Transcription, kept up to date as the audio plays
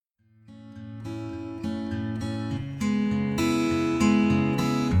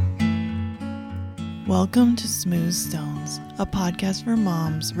Welcome to Smooth Stones, a podcast for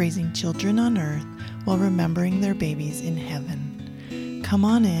moms raising children on earth while remembering their babies in heaven. Come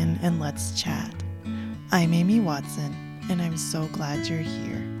on in and let's chat. I'm Amy Watson, and I'm so glad you're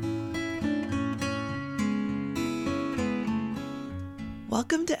here.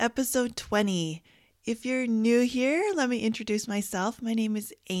 Welcome to episode 20. If you're new here, let me introduce myself. My name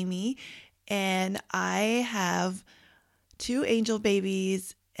is Amy, and I have 2 angel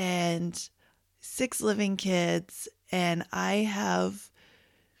babies and 6 living kids, and I have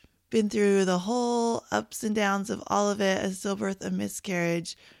been through the whole ups and downs of all of it: a stillbirth, a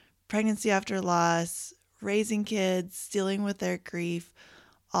miscarriage, pregnancy after loss, raising kids, dealing with their grief,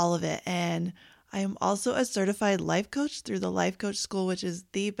 all of it. And I am also a certified life coach through the Life Coach School, which is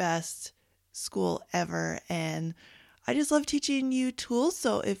the best school ever. And I just love teaching you tools.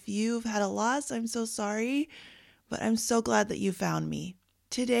 So if you've had a loss, I'm so sorry, but I'm so glad that you found me.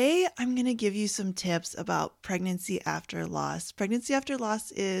 Today, I'm going to give you some tips about pregnancy after loss. Pregnancy after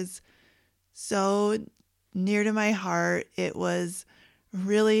loss is so near to my heart. It was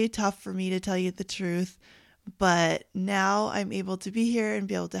really tough for me, to tell you the truth, but now I'm able to be here and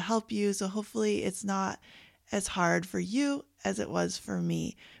be able to help you. So hopefully it's not as hard for you as it was for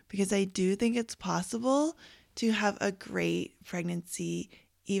me, because I do think it's possible to have a great pregnancy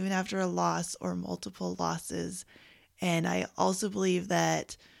even after a loss or multiple losses. And I also believe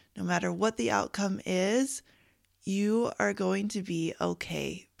that no matter what the outcome is, you are going to be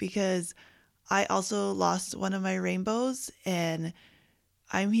okay, because I also lost one of my rainbows and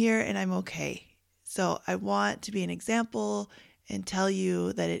I'm here and I'm okay. So I want to be an example and tell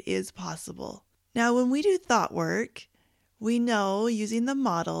you that it is possible. Now, when we do thought work, we know using the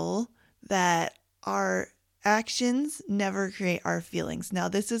model that our actions never create our feelings. Now,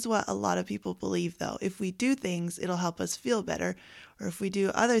 this is what a lot of people believe, though. If we do things, it'll help us feel better, or if we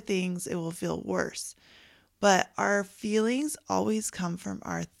do other things, it will feel worse. But our feelings always come from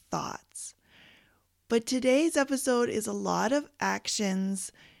our thoughts. But today's episode is a lot of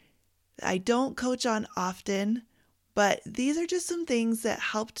actions that I don't coach on often, but these are just some things that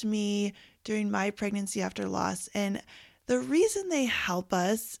helped me during my pregnancy after loss. And the reason they help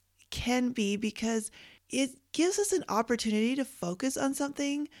us can be because it gives us an opportunity to focus on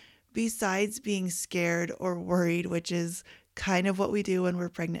something besides being scared or worried, which is kind of what we do when we're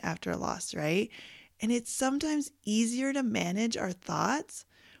pregnant after a loss, right? And it's sometimes easier to manage our thoughts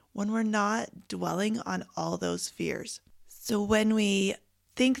when we're not dwelling on all those fears. So when we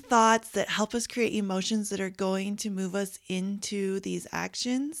think thoughts that help us create emotions that are going to move us into these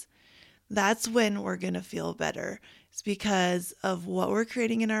actions, that's when we're going to feel better. It's because of what we're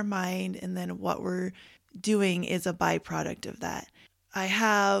creating in our mind, and then what we're doing is a byproduct of that. I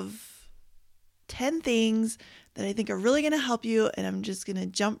have 10 things that I think are really going to help you, and I'm just going to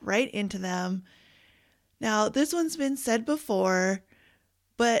jump right into them. Now, this one's been said before,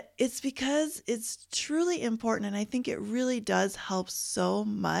 but it's because it's truly important, and I think it really does help so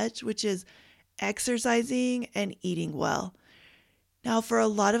much, which is exercising and eating well. Now, for a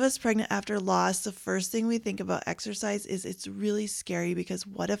lot of us pregnant after loss, the first thing we think about exercise is it's really scary, because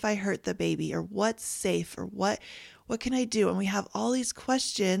what if I hurt the baby, or what's safe, or what can I do? And we have all these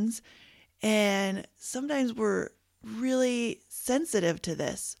questions, and sometimes we're really sensitive to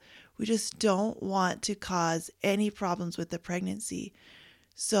this. We just don't want to cause any problems with the pregnancy.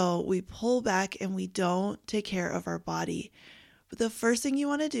 So we pull back and we don't take care of our body. But the first thing you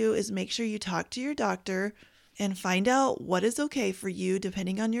want to do is make sure you talk to your doctor and find out what is okay for you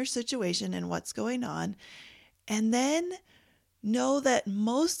depending on your situation and what's going on. And then know that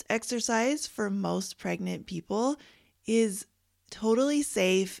most exercise for most pregnant people is totally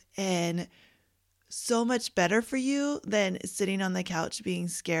safe and so much better for you than sitting on the couch being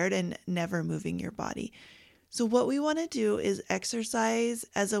scared and never moving your body. So what we want to do is exercise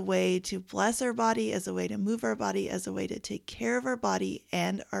as a way to bless our body, as a way to move our body, as a way to take care of our body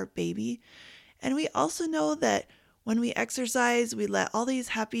and our baby. And we also know that when we exercise, we let all these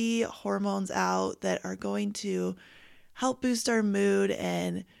happy hormones out that are going to help boost our mood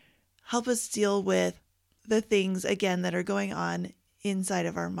and help us deal with the things, again, that are going on inside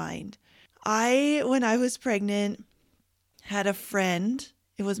of our mind. When I was pregnant, had a friend.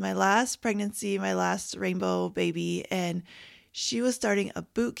 It was my last pregnancy, my last rainbow baby, and she was starting a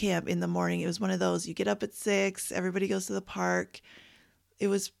boot camp in the morning. It was one of those, you get up at 6, everybody goes to the park. It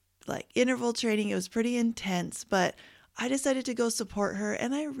was like interval training. It was pretty intense, but I decided to go support her,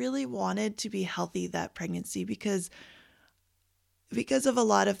 and I really wanted to be healthy that pregnancy because of a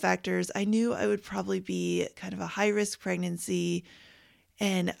lot of factors. I knew I would probably be kind of a high-risk pregnancy,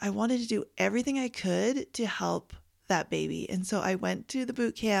 and I wanted to do everything I could to help that baby. And so I went to the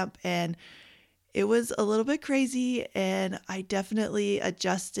boot camp, and It was a little bit crazy, and I definitely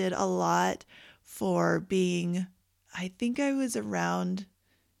adjusted a lot for being, I think I was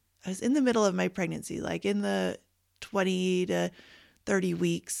in the middle of my pregnancy, like in the 20 to 30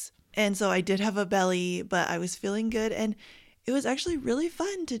 weeks. And so I did have a belly, but I was feeling good. And it was actually really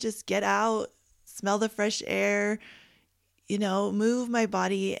fun to just get out, smell the fresh air, move my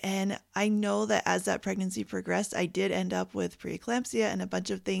body. And I know that as that pregnancy progressed, I did end up with preeclampsia and a bunch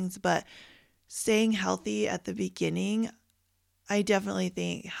of things, but staying healthy at the beginning, I definitely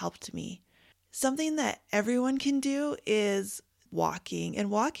think helped me. Something that everyone can do is walking.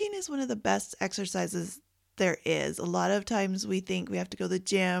 And walking is one of the best exercises there is. A lot of times we think we have to go to the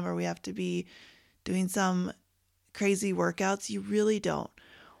gym or we have to be doing some crazy workouts. You really don't.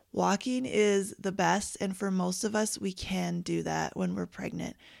 Walking is the best, and for most of us, we can do that when we're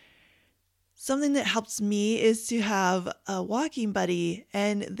pregnant. Something that helps me is to have a walking buddy,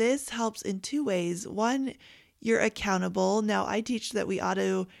 and this helps in two ways. One, you're accountable. Now, I teach that we ought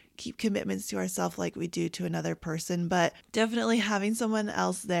to keep commitments to ourselves like we do to another person, but definitely having someone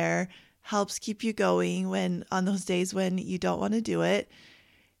else there helps keep you going on those days when you don't want to do it.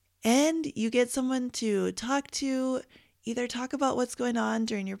 And you get someone to talk to, either talk about what's going on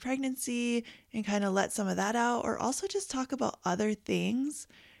during your pregnancy and kind of let some of that out, or also just talk about other things.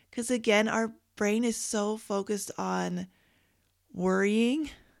 Because again, our brain is so focused on worrying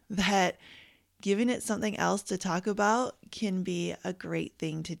that giving it something else to talk about can be a great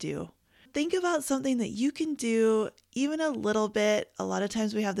thing to do. Think about something that you can do even a little bit. A lot of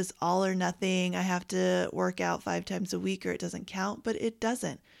times we have this all or nothing. I have to work out 5 times a week or it doesn't count, but it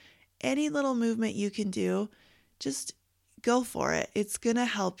doesn't. Any little movement you can do, just go for it. It's going to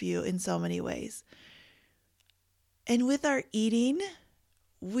help you in so many ways. And with our eating,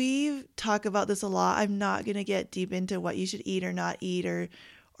 we talk about this a lot. I'm not going to get deep into what you should eat or not eat or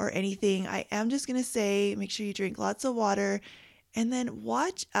anything. I am just going to say, make sure you drink lots of water and then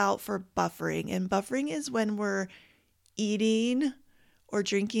watch out for buffering. And buffering is when we're eating or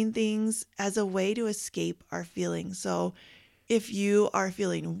drinking things as a way to escape our feelings. So if you are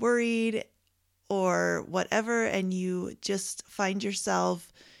feeling worried or whatever, and you just find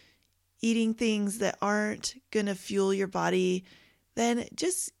yourself eating things that aren't going to fuel your body, then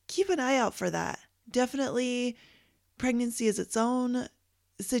just keep an eye out for that. Definitely, pregnancy is its own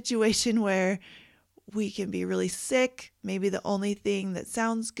situation where we can be really sick. Maybe the only thing that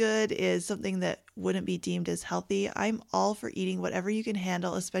sounds good is something that wouldn't be deemed as healthy. I'm all for eating whatever you can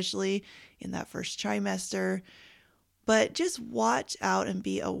handle, especially in that first trimester. But just watch out and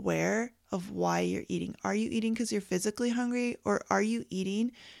be aware of why you're eating. Are you eating because you're physically hungry, or are you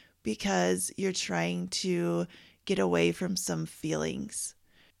eating because you're trying to get away from some feelings?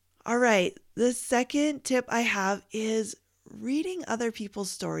 All right, the second tip I have is reading other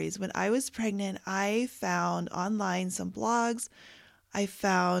people's stories. When I was pregnant, I found online some blogs. I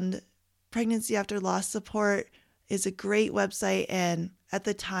found Pregnancy After Loss Support is a great website, and at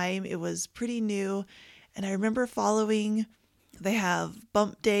the time it was pretty new. And I remember they have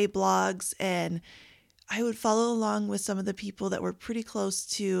bump day blogs, and I would follow along with some of the people that were pretty close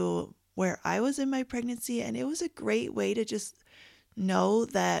to where I was in my pregnancy. And it was a great way to just know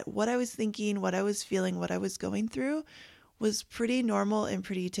that what I was thinking, what I was feeling, what I was going through was pretty normal and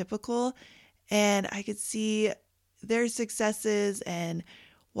pretty typical. And I could see their successes and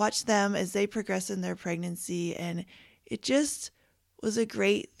watch them as they progress in their pregnancy. And it just was a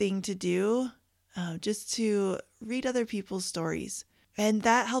great thing to do. Just to read other people's stories. And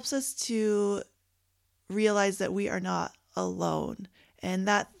that helps us to realize that we are not alone. And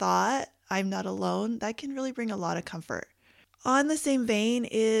that thought, I'm not alone, that can really bring a lot of comfort. On the same vein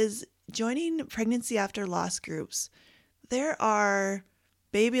is joining pregnancy after loss groups. There are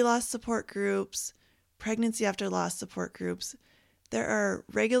baby loss support groups, pregnancy after loss support groups. There are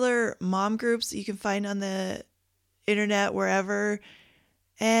regular mom groups you can find on the internet, wherever.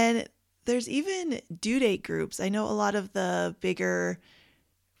 And there's even due date groups. I know a lot of the bigger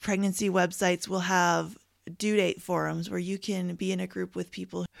pregnancy websites will have due date forums where you can be in a group with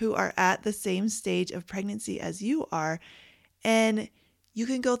people who are at the same stage of pregnancy as you are, and you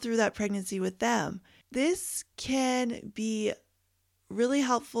can go through that pregnancy with them. This can be really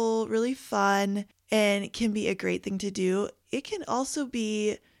helpful, really fun, and can be a great thing to do. It can also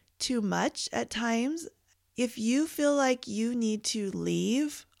be too much at times. If you feel like you need to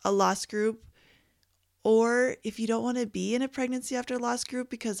leave a loss group, or if you don't want to be in a pregnancy after loss group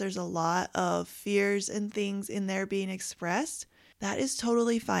because there's a lot of fears and things in there being expressed, that is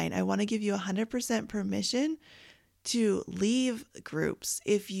totally fine. I want to give you 100% permission to leave groups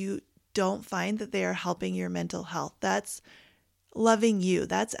if you don't find that they are helping your mental health. That's loving you.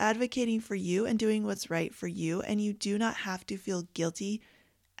 That's advocating for you and doing what's right for you. And you do not have to feel guilty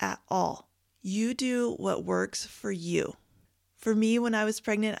at all. You do what works for you. For me, when I was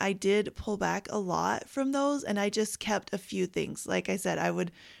pregnant, I did pull back a lot from those, and I just kept a few things. Like I said, I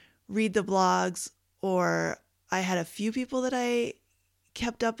would read the blogs, or I had a few people that I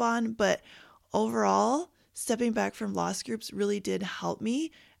kept up on, but overall, stepping back from loss groups really did help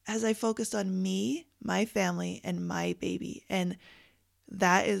me as I focused on me, my family, and my baby. And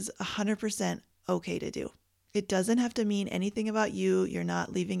that is 100% okay to do. It doesn't have to mean anything about you. You're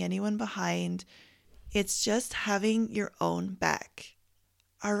not leaving anyone behind. It's just having your own back.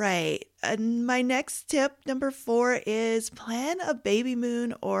 All right. And my next tip, number 4, is plan a baby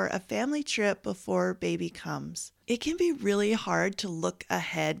moon or a family trip before baby comes. It can be really hard to look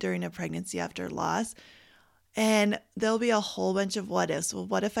ahead during a pregnancy after loss. And there'll be a whole bunch of what ifs. Well,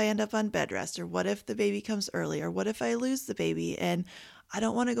 what if I end up on bed rest? Or what if the baby comes early? Or what if I lose the baby and I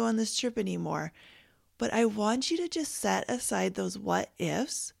don't want to go on this trip anymore? But I want you to just set aside those what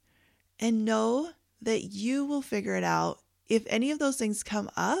ifs and know that you will figure it out. If any of those things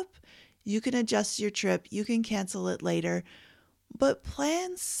come up, you can adjust your trip, you can cancel it later, but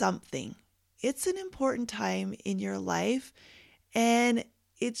plan something. It's an important time in your life, and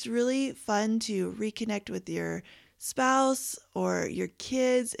it's really fun to reconnect with your spouse or your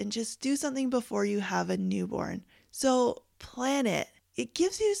kids and just do something before you have a newborn. So plan it. It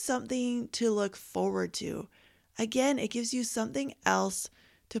gives you something to look forward to. Again, it gives you something else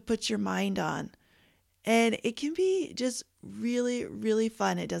to put your mind on. And it can be just really, really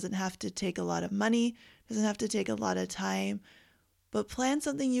fun. It doesn't have to take a lot of money, doesn't have to take a lot of time, but plan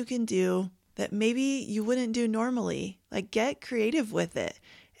something you can do that maybe you wouldn't do normally. Like, get creative with it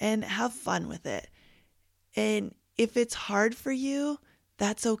and have fun with it. And if it's hard for you,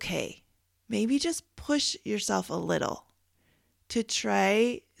 that's okay. Maybe just push yourself a little to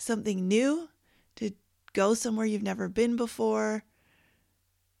try something new, to go somewhere you've never been before,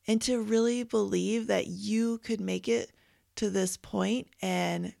 and to really believe that you could make it to this point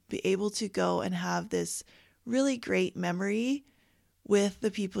and be able to go and have this really great memory with the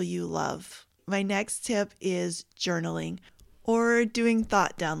people you love. My next tip is journaling or doing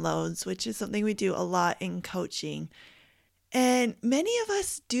thought downloads, which is something we do a lot in coaching. And many of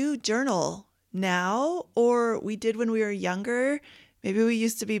us do journal now, or we did when we were younger. Maybe we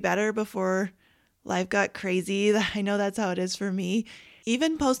used to be better before life got crazy. I know that's how it is for me.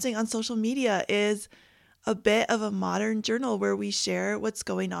 Even posting on social media is a bit of a modern journal where we share what's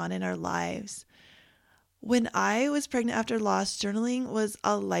going on in our lives. When I was pregnant after loss, journaling was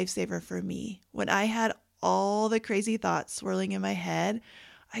a lifesaver for me. When I had all the crazy thoughts swirling in my head,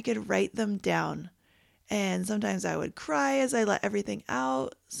 I could write them down. And sometimes I would cry as I let everything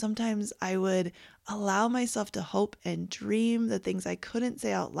out. Sometimes I would allow myself to hope and dream the things I couldn't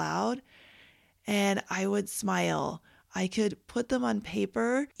say out loud. And I would smile. I could put them on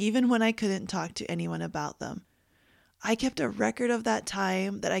paper even when I couldn't talk to anyone about them. I kept a record of that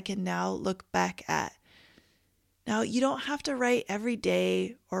time that I can now look back at. Now, you don't have to write every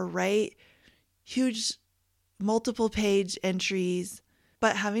day or write huge multiple page entries,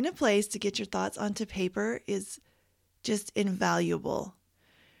 but having a place to get your thoughts onto paper is just invaluable.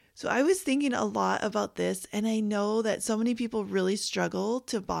 So I was thinking a lot about this, and I know that so many people really struggle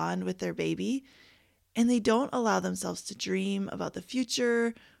to bond with their baby, and they don't allow themselves to dream about the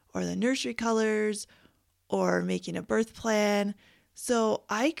future or the nursery colors or making a birth plan. So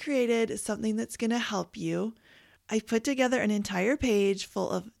I created something that's going to help you. I put together an entire page full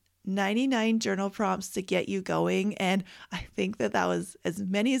of 99 journal prompts to get you going. And I think that was as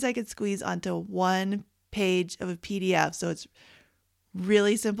many as I could squeeze onto one page of a PDF. So it's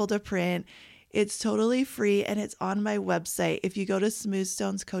really simple to print. It's totally free, and it's on my website. If you go to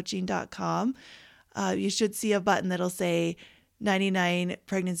smoothstonescoaching.com, you should see a button that'll say 99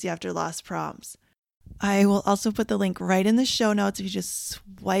 pregnancy after loss prompts. I will also put the link right in the show notes. If you just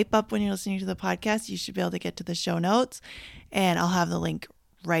swipe up when you're listening to the podcast, you should be able to get to the show notes, and I'll have the link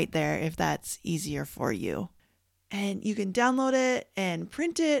right there if that's easier for you. And you can download it and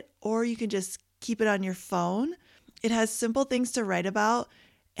print it, or you can just keep it on your phone. It has simple things to write about,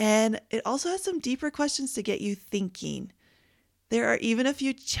 and it also has some deeper questions to get you thinking. There are even a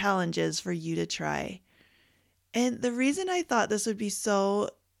few challenges for you to try. And the reason I thought this would be so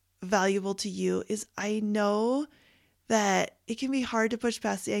valuable to you is I know that it can be hard to push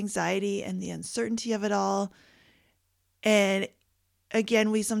past the anxiety and the uncertainty of it all. And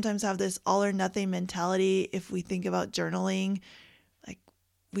again, we sometimes have this all or nothing mentality if we think about journaling. Like,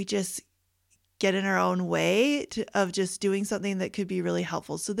 we just get in our own way of just doing something that could be really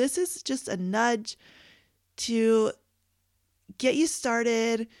helpful. So this is just a nudge to get you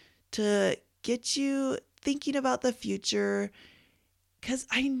started, to get you thinking about the future, because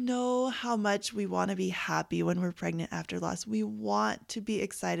I know how much we want to be happy when we're pregnant after loss. We want to be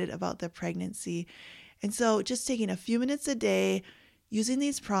excited about the pregnancy. And so just taking a few minutes a day, using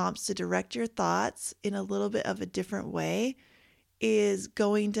these prompts to direct your thoughts in a little bit of a different way is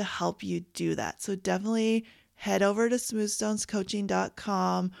going to help you do that. So definitely head over to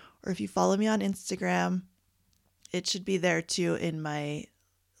smoothstonescoaching.com, or if you follow me on Instagram, it should be there too in my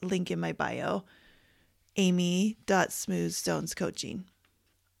link in my bio, amy.smoothstonescoaching.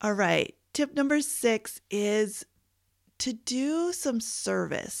 All right. Tip number 6 is to do some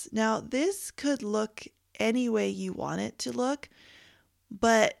service. Now, this could look any way you want it to look,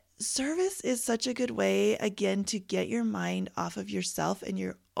 but service is such a good way, again, to get your mind off of yourself and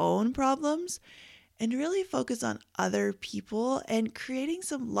your own problems and really focus on other people and creating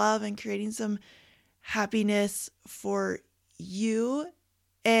some love and creating some happiness for you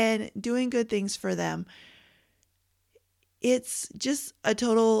and doing good things for them. It's just a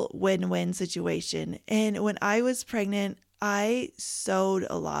total win-win situation. And when I was pregnant, I sewed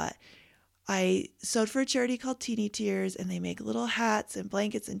a lot. I sewed for a charity called Teeny Tears, and they make little hats and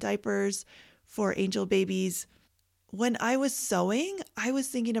blankets and diapers for angel babies. When I was sewing, I was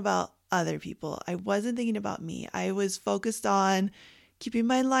thinking about other people. I wasn't thinking about me. I was focused on keeping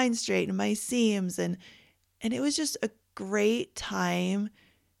my lines straight and my seams, and it was just a great time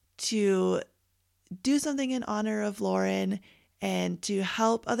to do something in honor of Lauren and to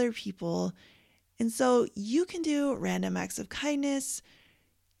help other people. And so you can do random acts of kindness.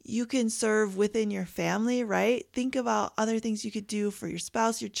 You can serve within your family, right? Think about other things you could do for your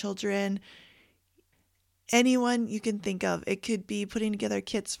spouse, your children, anyone you can think of. It could be putting together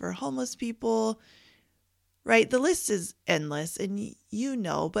kits for homeless people, right? The list is endless and you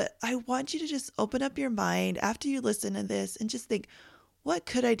know, but I want you to just open up your mind after you listen to this and just think, what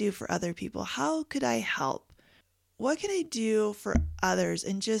could I do for other people? How could I help? What can I do for others?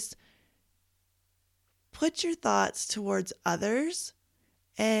 And just put your thoughts towards others,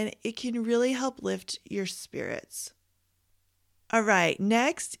 and it can really help lift your spirits. All right,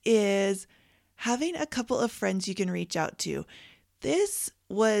 next is having a couple of friends you can reach out to. This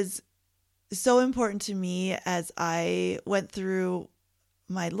was so important to me as I went through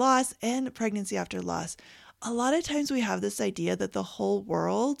my loss and pregnancy after loss. A lot of times we have this idea that the whole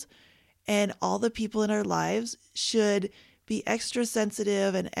world and all the people in our lives should be extra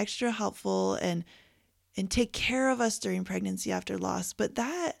sensitive and extra helpful and take care of us during pregnancy after loss. But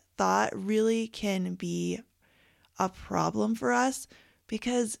that thought really can be a problem for us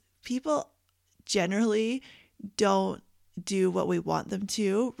because people generally don't do what we want them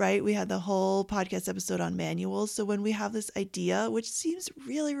to, right? We had the whole podcast episode on manuals. So when we have this idea, which seems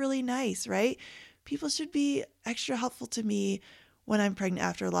really, really nice, right? People should be extra helpful to me when I'm pregnant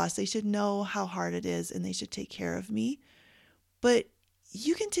after loss. They should know how hard it is and they should take care of me. But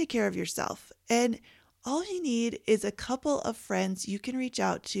you can take care of yourself. And all you need is a couple of friends you can reach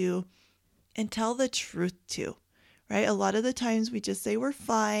out to and tell the truth to, right? A lot of the times we just say we're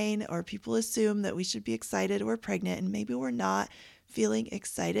fine, or people assume that we should be excited we're pregnant, and maybe we're not feeling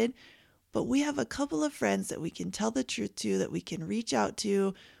excited. But we have a couple of friends that we can tell the truth to, that we can reach out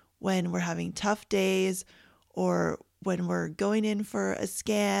to when we're having tough days or when we're going in for a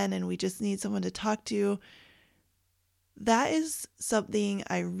scan and we just need someone to talk to. That is something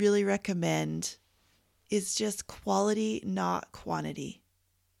I really recommend, is just quality, not quantity.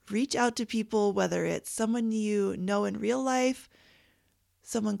 Reach out to people, whether it's someone you know in real life,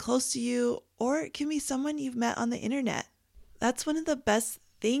 someone close to you, or it can be someone you've met on the internet. That's one of the best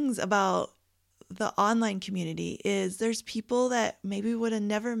things about the online community is there's people that maybe would have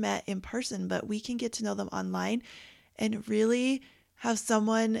never met in person, but we can get to know them online and really have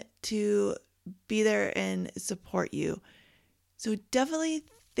someone to be there and support you. So definitely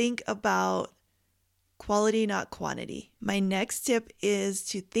think about quality, not quantity. My next tip is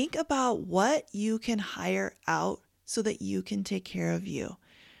to think about what you can hire out so that you can take care of you.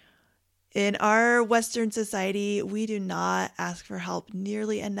 In our Western society, we do not ask for help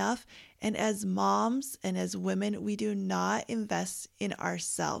nearly enough. And as moms and as women, we do not invest in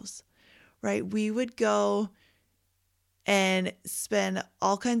ourselves, right? We would go and spend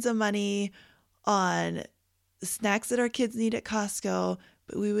all kinds of money on snacks that our kids need at Costco,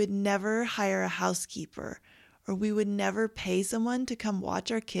 but we would never hire a housekeeper, or we would never pay someone to come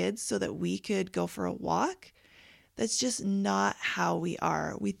watch our kids so that we could go for a walk. That's just not how we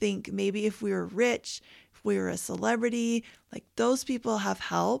are. We think maybe if we were rich, if we were a celebrity, like those people have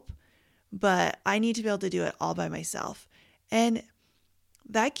help, but I need to be able to do it all by myself. And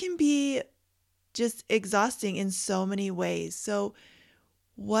that can be just exhausting in so many ways. So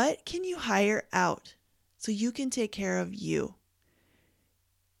what can you hire out so you can take care of you?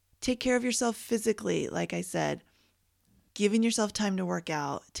 Take care of yourself physically, like I said, giving yourself time to work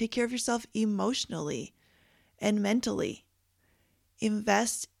out. Take care of yourself emotionally and mentally.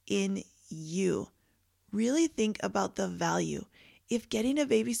 Invest in you. Really think about the value. If getting a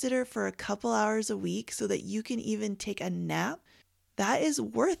babysitter for a couple hours a week so that you can even take a nap, that is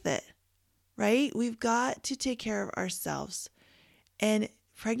worth it, right? We've got to take care of ourselves. And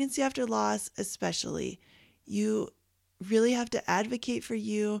pregnancy after loss, especially, you really have to advocate for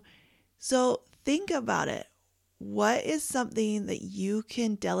you. So think about it. What is something that you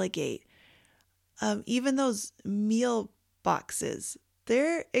can delegate? Even those meal boxes,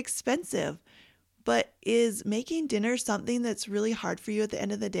 they're expensive. But is making dinner something that's really hard for you at the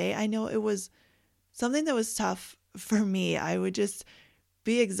end of the day? I know it was something that was tough for me. I would just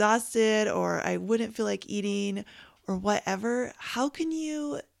be exhausted, or I wouldn't feel like eating or whatever. How can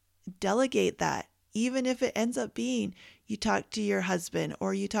you delegate that? Even if it ends up being you talk to your husband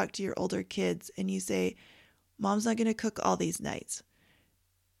or you talk to your older kids and you say, Mom's not going to cook all these nights.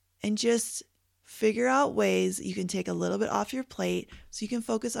 And just figure out ways you can take a little bit off your plate so you can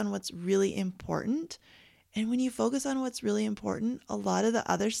focus on what's really important. And when you focus on what's really important, a lot of the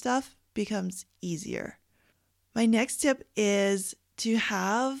other stuff becomes easier. My next tip is to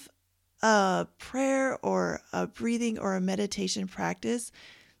have a prayer or a breathing or a meditation practice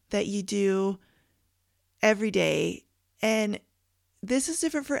that you do every day. And this is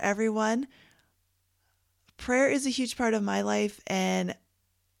different for everyone. Prayer is a huge part of my life, and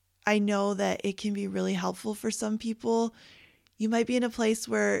I know that it can be really helpful for some people. You might be in a place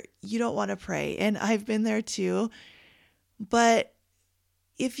where you don't want to pray, and I've been there too. But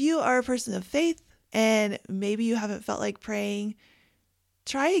if you are a person of faith and maybe you haven't felt like praying,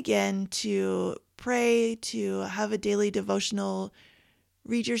 try again to pray, to have a daily devotional,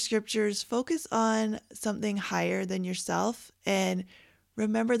 read your scriptures, focus on something higher than yourself, and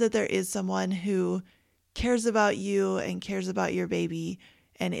remember that there is someone who cares about you and cares about your baby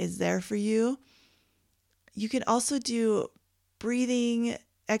and is there for you. You can also do breathing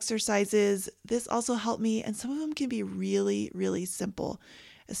exercises. This also helped me, and some of them can be really, really simple,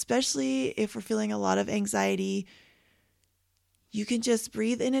 especially if we're feeling a lot of anxiety. You can just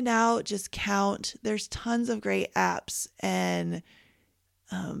breathe in and out, just count. There's tons of great apps and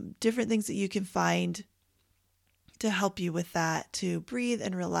different things that you can find to help you with that, to breathe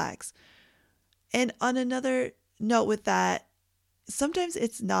and relax. And on another note with that, sometimes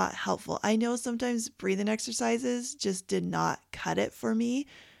it's not helpful. I know sometimes breathing exercises just did not cut it for me.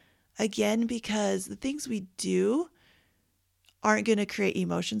 Again, because the things we do aren't going to create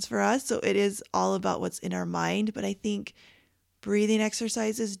emotions for us. So it is all about what's in our mind. But I think breathing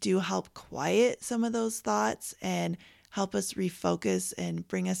exercises do help quiet some of those thoughts and help us refocus and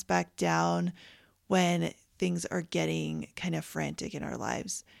bring us back down when things are getting kind of frantic in our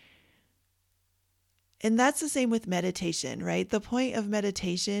lives. And that's the same with meditation, right? The point of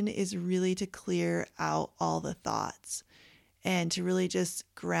meditation is really to clear out all the thoughts and to really just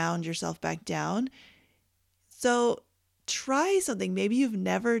ground yourself back down. So try something. Maybe you've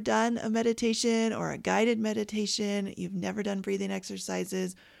never done a meditation or a guided meditation. You've never done breathing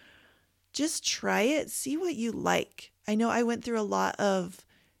exercises. Just try it. See what you like. I know I went through a lot of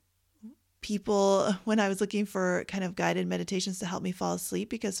people when I was looking for kind of guided meditations to help me fall asleep,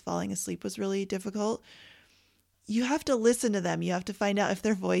 because falling asleep was really difficult. You have to listen to them. You have to find out if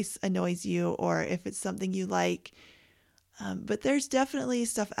their voice annoys you or if it's something you like. But there's definitely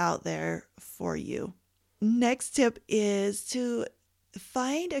stuff out there for you. Next tip is to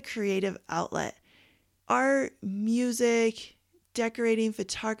find a creative outlet. Art, music, decorating,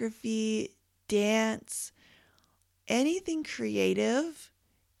 photography, dance, anything creative.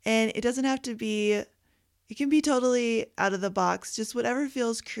 And it doesn't have to be, it can be totally out of the box, just whatever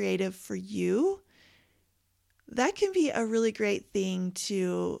feels creative for you. That can be a really great thing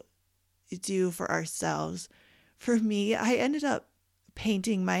to do for ourselves. For me, I ended up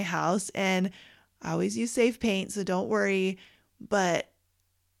painting my house, and I always use safe paint, so don't worry. But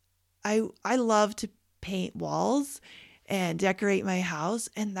I love to paint walls and decorate my house,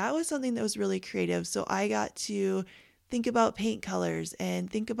 and that was something that was really creative. So I got to think about paint colors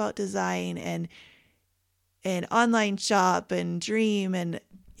and think about design and online shop and dream. And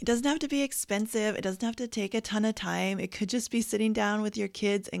it doesn't have to be expensive. It doesn't have to take a ton of time. It could just be sitting down with your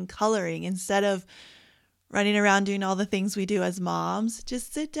kids and coloring instead of running around doing all the things we do as moms.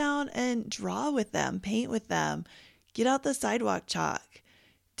 Just sit down and draw with them, paint with them, get out the sidewalk chalk,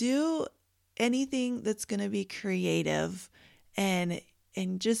 do anything that's going to be creative and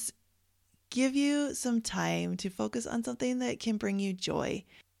just give you some time to focus on something that can bring you joy.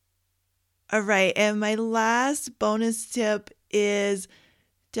 All right, and my last bonus tip is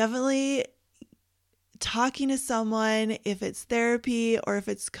definitely talking to someone, if it's therapy or if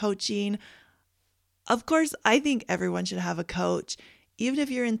it's coaching. Of course, I think everyone should have a coach. Even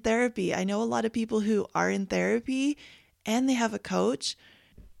if you're in therapy, I know a lot of people who are in therapy and they have a coach,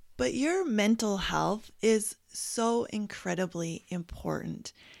 but your mental health is so incredibly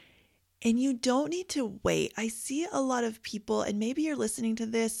important. And you don't need to wait. I see a lot of people, and maybe you're listening to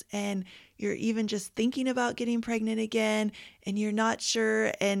this and you're even just thinking about getting pregnant again and you're not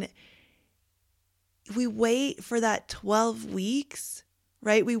sure. And we wait for that 12 weeks,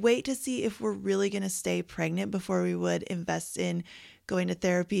 right? We wait to see if we're really going to stay pregnant before we would invest in going to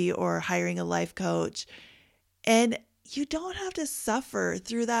therapy or hiring a life coach. And you don't have to suffer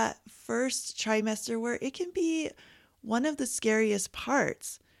through that first trimester where it can be one of the scariest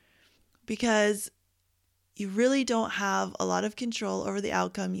parts because you really don't have a lot of control over the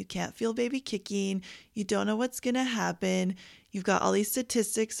outcome. You can't feel baby kicking. You don't know what's going to happen. You've got all these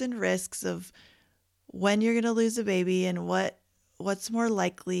statistics and risks of when you're going to lose a baby and what's more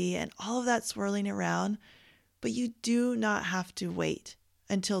likely and all of that swirling around. But you do not have to wait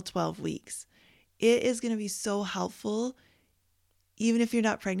until 12 weeks. It is going to be so helpful, even if you're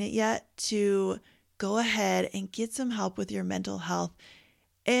not pregnant yet, to go ahead and get some help with your mental health.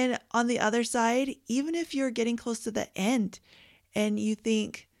 And on the other side, even if you're getting close to the end and you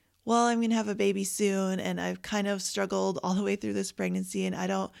think, well, I'm going to have a baby soon and I've kind of struggled all the way through this pregnancy and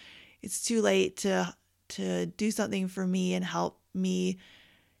it's too late to do something for me and help me.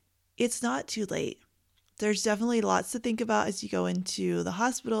 It's not too late. There's definitely lots to think about as you go into the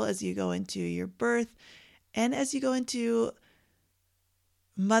hospital, as you go into your birth, and as you go into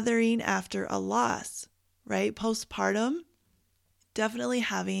mothering after a loss, right? Postpartum, definitely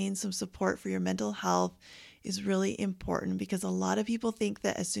having some support for your mental health is really important because a lot of people think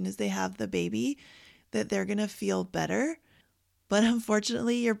that as soon as they have the baby, that they're going to feel better. But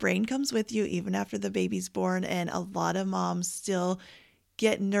unfortunately, your brain comes with you even after the baby's born, and a lot of moms still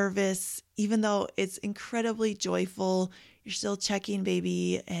get nervous, even though it's incredibly joyful. You're still checking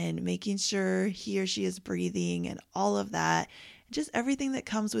baby and making sure he or she is breathing and all of that. Just everything that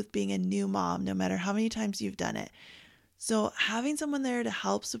comes with being a new mom, no matter how many times you've done it. So having someone there to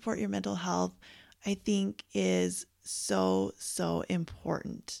help support your mental health, I think is so, so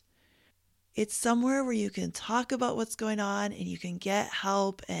important. It's somewhere where you can talk about what's going on and you can get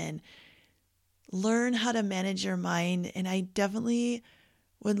help and learn how to manage your mind. And I definitely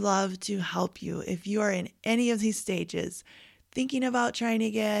would love to help you if you are in any of these stages, thinking about trying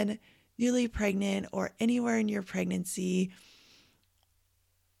again, newly pregnant, or anywhere in your pregnancy.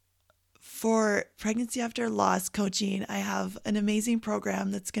 For pregnancy after loss coaching, I have an amazing program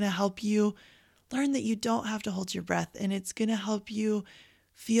that's going to help you learn that you don't have to hold your breath, and it's going to help you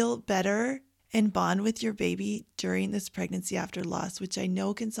feel better and bond with your baby during this pregnancy after loss, which I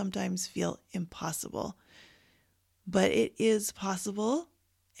know can sometimes feel impossible. But it is possible,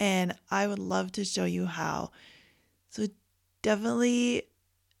 and I would love to show you how. So definitely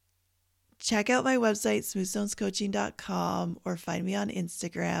check out my website, smoothstonescoaching.com, or find me on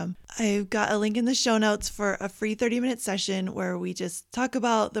Instagram. I've got a link in the show notes for a free 30-minute session where we just talk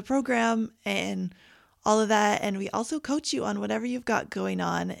about the program and all of that. And we also coach you on whatever you've got going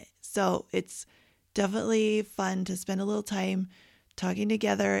on. So it's definitely fun to spend a little time talking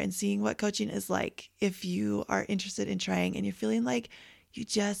together and seeing what coaching is like if you are interested in trying and you're feeling like you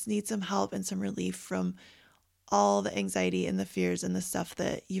just need some help and some relief from all the anxiety and the fears and the stuff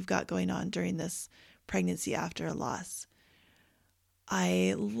that you've got going on during this pregnancy after a loss.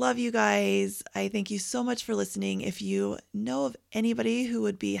 I love you guys. I thank you so much for listening. If you know of anybody who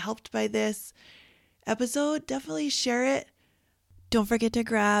would be helped by this episode, definitely share it. Don't forget to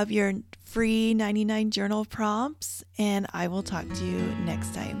grab your free 99 journal prompts, and I will talk to you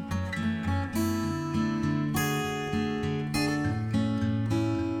next time.